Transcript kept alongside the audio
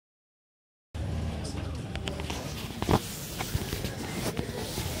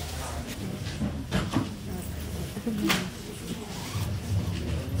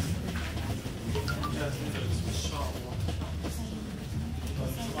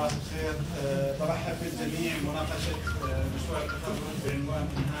صباح الخير. برحب بالجميع مناقشة مشروع التخرج بعنوان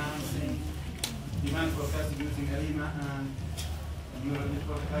Enhancing Demand Forecasting Using ARIMA and Neural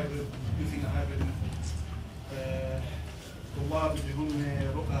Network Hybrid Using a Hybrid Method. طلاب اللي هم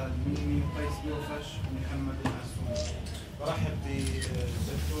رقى الميمي وقيس بيوفش ومحمد المعسوم. برحب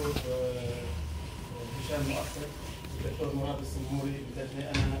بالدكتور هشام مؤخر، الدكتور مراد السموري،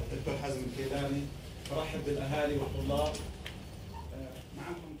 بدلني انا الدكتور حازم الكيلاني. برحب بالاهالي والطلاب.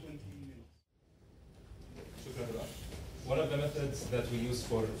 معكم 20 minutes. شكرا. One of the methods that we used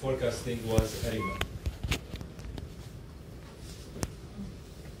for forecasting was ARIMA.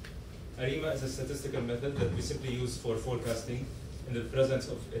 ARIMA is a statistical method that we simply use for forecasting in the presence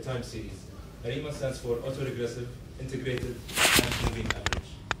of a time series. ARIMA stands for autoregressive, integrated, and moving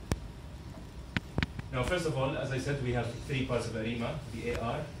average. Now, first of all, as I said, we have three parts of ARIMA, the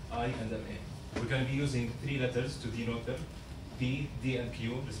AR, I, and MA. We're going to be using three letters to denote them, P, D, and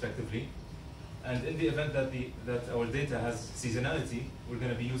Q, respectively. And in the event that our data has seasonality, we're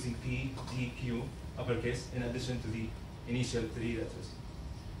going to be using P, D, Q, uppercase, in addition to the initial three letters.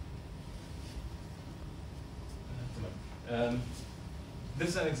 This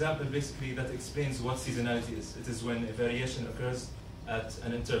is an example basically that explains what seasonality is. It is when a variation occurs at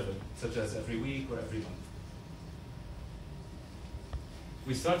an interval, such as every week or every month.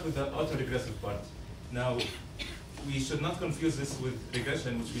 We start with the autoregressive part. Now, we should not confuse this with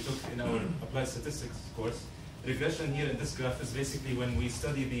regression, which we took in our applied statistics course. Regression here in this graph is basically when we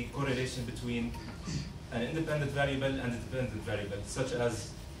study the correlation between an independent variable and a dependent variable, such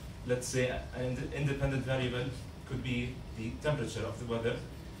as, let's say, an independent variable could be the temperature of the weather,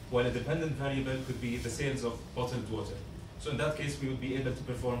 while a dependent variable could be the sales of bottled water. So in that case, we would be able to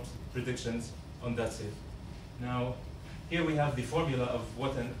perform predictions on that sale. Now, here we have the formula of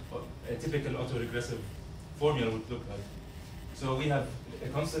what a typical autoregressive formula would look like. So we have a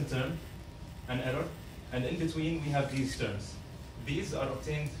constant term, an error, and in between we have these terms. These are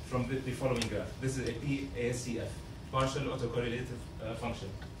obtained from the following graph. This is a PASCF, partial autocorrelative function.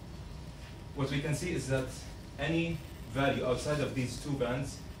 What we can see is that any value outside of these two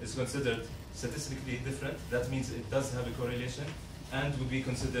bands is considered statistically different. That means it does have a correlation and would be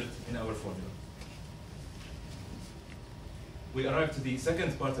considered in our formula. We arrive to the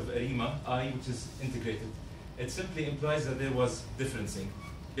second part of ARIMA, I, which is integrated. It simply implies that there was differencing.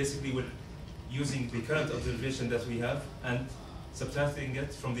 Basically, we're using the current observation that we have and subtracting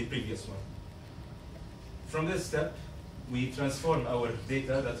it from the previous one. From this step, we transform our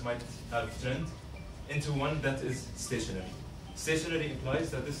data that might have trend into one that is stationary. Stationary implies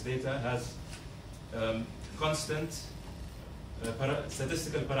that this data has constant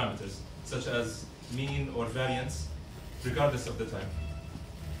statistical parameters, such as mean or variance, regardless of the time.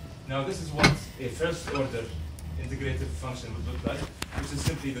 Now, this is what a first-order integrative function would look like, which is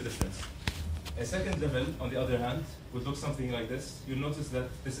simply the difference. A second level, on the other hand, would look something like this. You'll notice that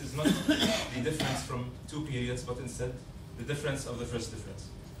this is not the difference from two periods, but instead the difference of the first difference.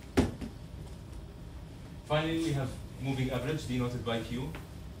 Finally, we have moving average, denoted by Q.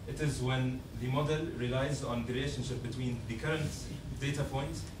 It is when the model relies on the relationship between the current data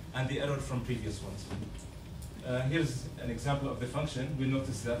point and the error from previous ones. Here's an example of the function. We'll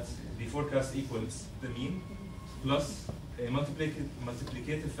notice that the forecast equals the mean plus a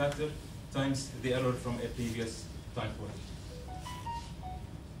multiplicative factor times the error from a previous time point.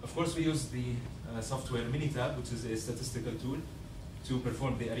 Of course, we use the software Minitab, which is a statistical tool, to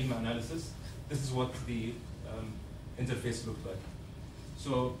perform the ARIMA analysis. This is what the interface looked like.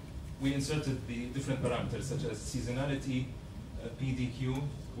 So we inserted the different parameters such as seasonality, PDQ,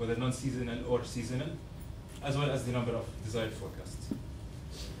 whether non-seasonal or seasonal, as well as the number of desired forecasts.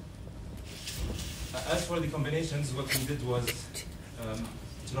 As for the combinations, what we did was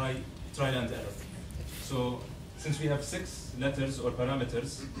trial and error. So since we have 6 letters or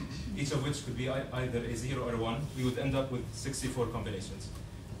parameters, each of which could be either a 0 or a 1, we would end up with 64 combinations.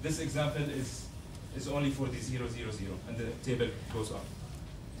 This example is only for the 0, 0, 0, and the table goes on.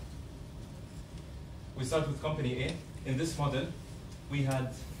 We start with company A. In this model, we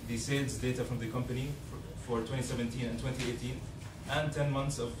had the sales data from the company for 2017 and 2018, and 10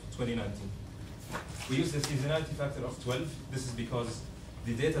 months of 2019. We used a seasonality factor of 12. This is because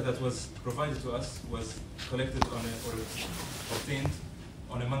the data that was provided to us was collected or obtained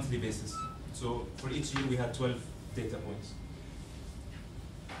on a monthly basis. So for each year, we had 12 data points.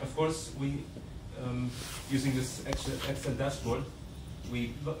 Of course, using this Excel dashboard,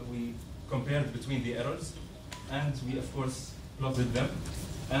 we compared between the errors, and we, of course, plotted them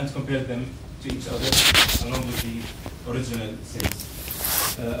and compared them to each other along with the original sales.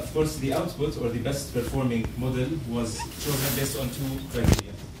 Of course, the output or the best performing model was chosen based on 2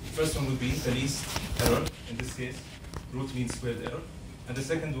 criteria. First one would be the least error, in this case, root mean squared error. And the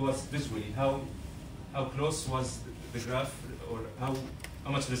second was visually, how close was the graph, or how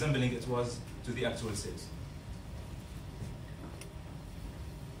much resembling it was to the actual sales.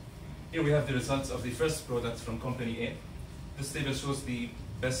 Here we have the results of the first product from company A. This table shows the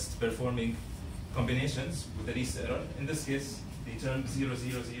best performing combinations with the least error. In this case, the term 000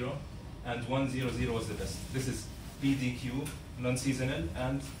 and 100 was the best. This is PDQ non-seasonal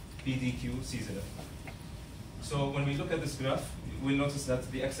and PDQ seasonal. So when we look at this graph, we'll notice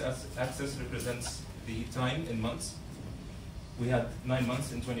that the x-axis represents the time in months. We had 9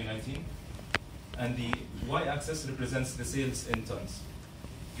 months in 2019. And the y-axis represents the sales in tons.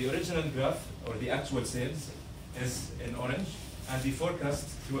 The original graph, or the actual sales, is in orange, and the forecast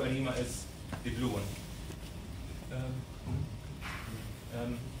through ARIMA is the blue one.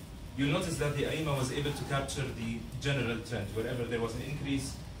 You'll notice that the ARIMA was able to capture the general trend. Wherever there was an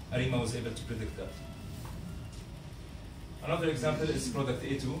increase, ARIMA was able to predict that. Another example is product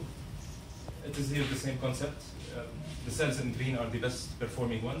A2. It is here the same concept. The cells in green are the best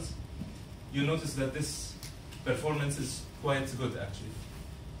performing ones. You'll notice that this performance is quite good, actually.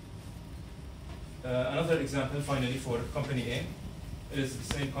 Another example, finally, for company A, it is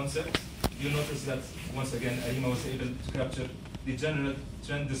the same concept. You'll notice that, once again, ARIMA was able to capture the general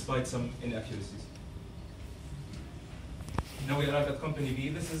trend despite some inaccuracies. Now we arrive at company B.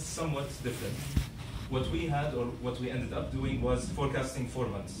 This is somewhat different. What we had, or what we ended up doing, was forecasting 4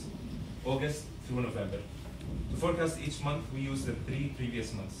 months, August through November. To forecast each month, we used the 3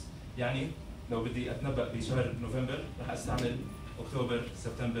 previous months. يعني لو بدي أتنبأ بشهر نوفمبر راح أستعمل أكتوبر،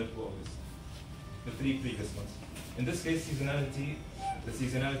 سبتمبر وأغسطس. The 3 previous months. In this case, the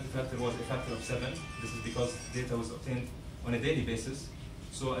seasonality factor was a factor of 7. This is because data was obtained on a daily basis.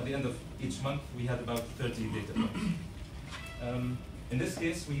 So at the end of each month, we had about 30 data points. In this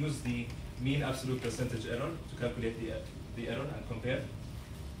case, we used the mean absolute percentage error to calculate the error and compare.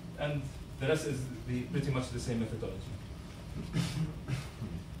 And the rest is pretty much the same methodology.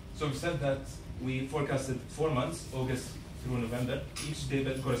 So we said that we forecasted 4 months, August through November. Each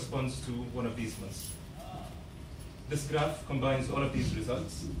table corresponds to one of these months. This graph combines all of these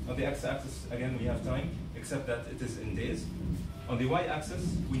results. On the x-axis, again, we have time, except that it is in days. On the y-axis,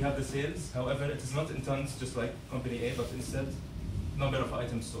 we have the sales. However, it is not in tons, just like company A, but instead, number of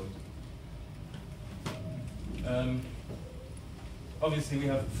items sold. Obviously, we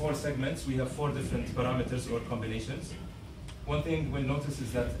have 4 segments. We have 4 different parameters or combinations. One thing we'll notice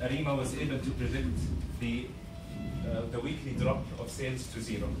is that ARIMA was able to predict the weekly drop of sales to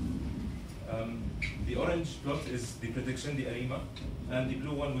 0. The orange plot is the prediction, the ARIMA, and the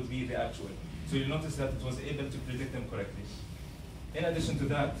blue one would be the actual. So you'll notice that it was able to predict them correctly. In addition to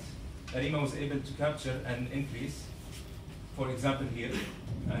that, ARIMA was able to capture an increase, for example here,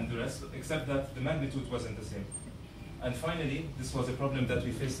 and the rest, except that the magnitude wasn't the same. And finally, this was a problem that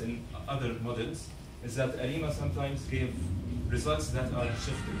we faced in other models, is that ARIMA sometimes gave results that are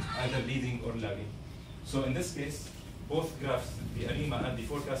shifted, either leading or lagging. So in this case, both graphs, the ARIMA and the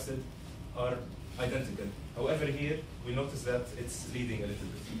forecasted, are identical. However, here, we notice that it's leading a little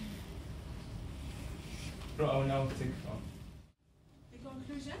bit. So I will now take on. The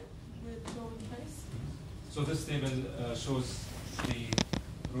conclusion with Joel Price. So this table shows the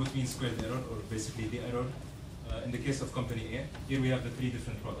root mean squared error, or basically the error, in the case of company A. Here we have the 3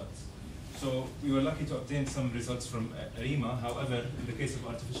 different products. So we were lucky to obtain some results from ARIMA. However, in the case of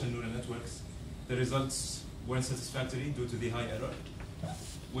artificial neural networks, the results weren't satisfactory due to the high error,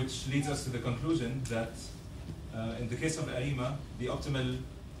 which leads us to the conclusion that in the case of ARIMA, the optimal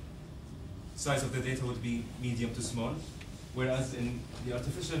size of the data would be medium to small, whereas in the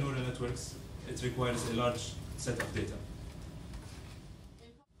artificial neural networks, it requires a large set of data.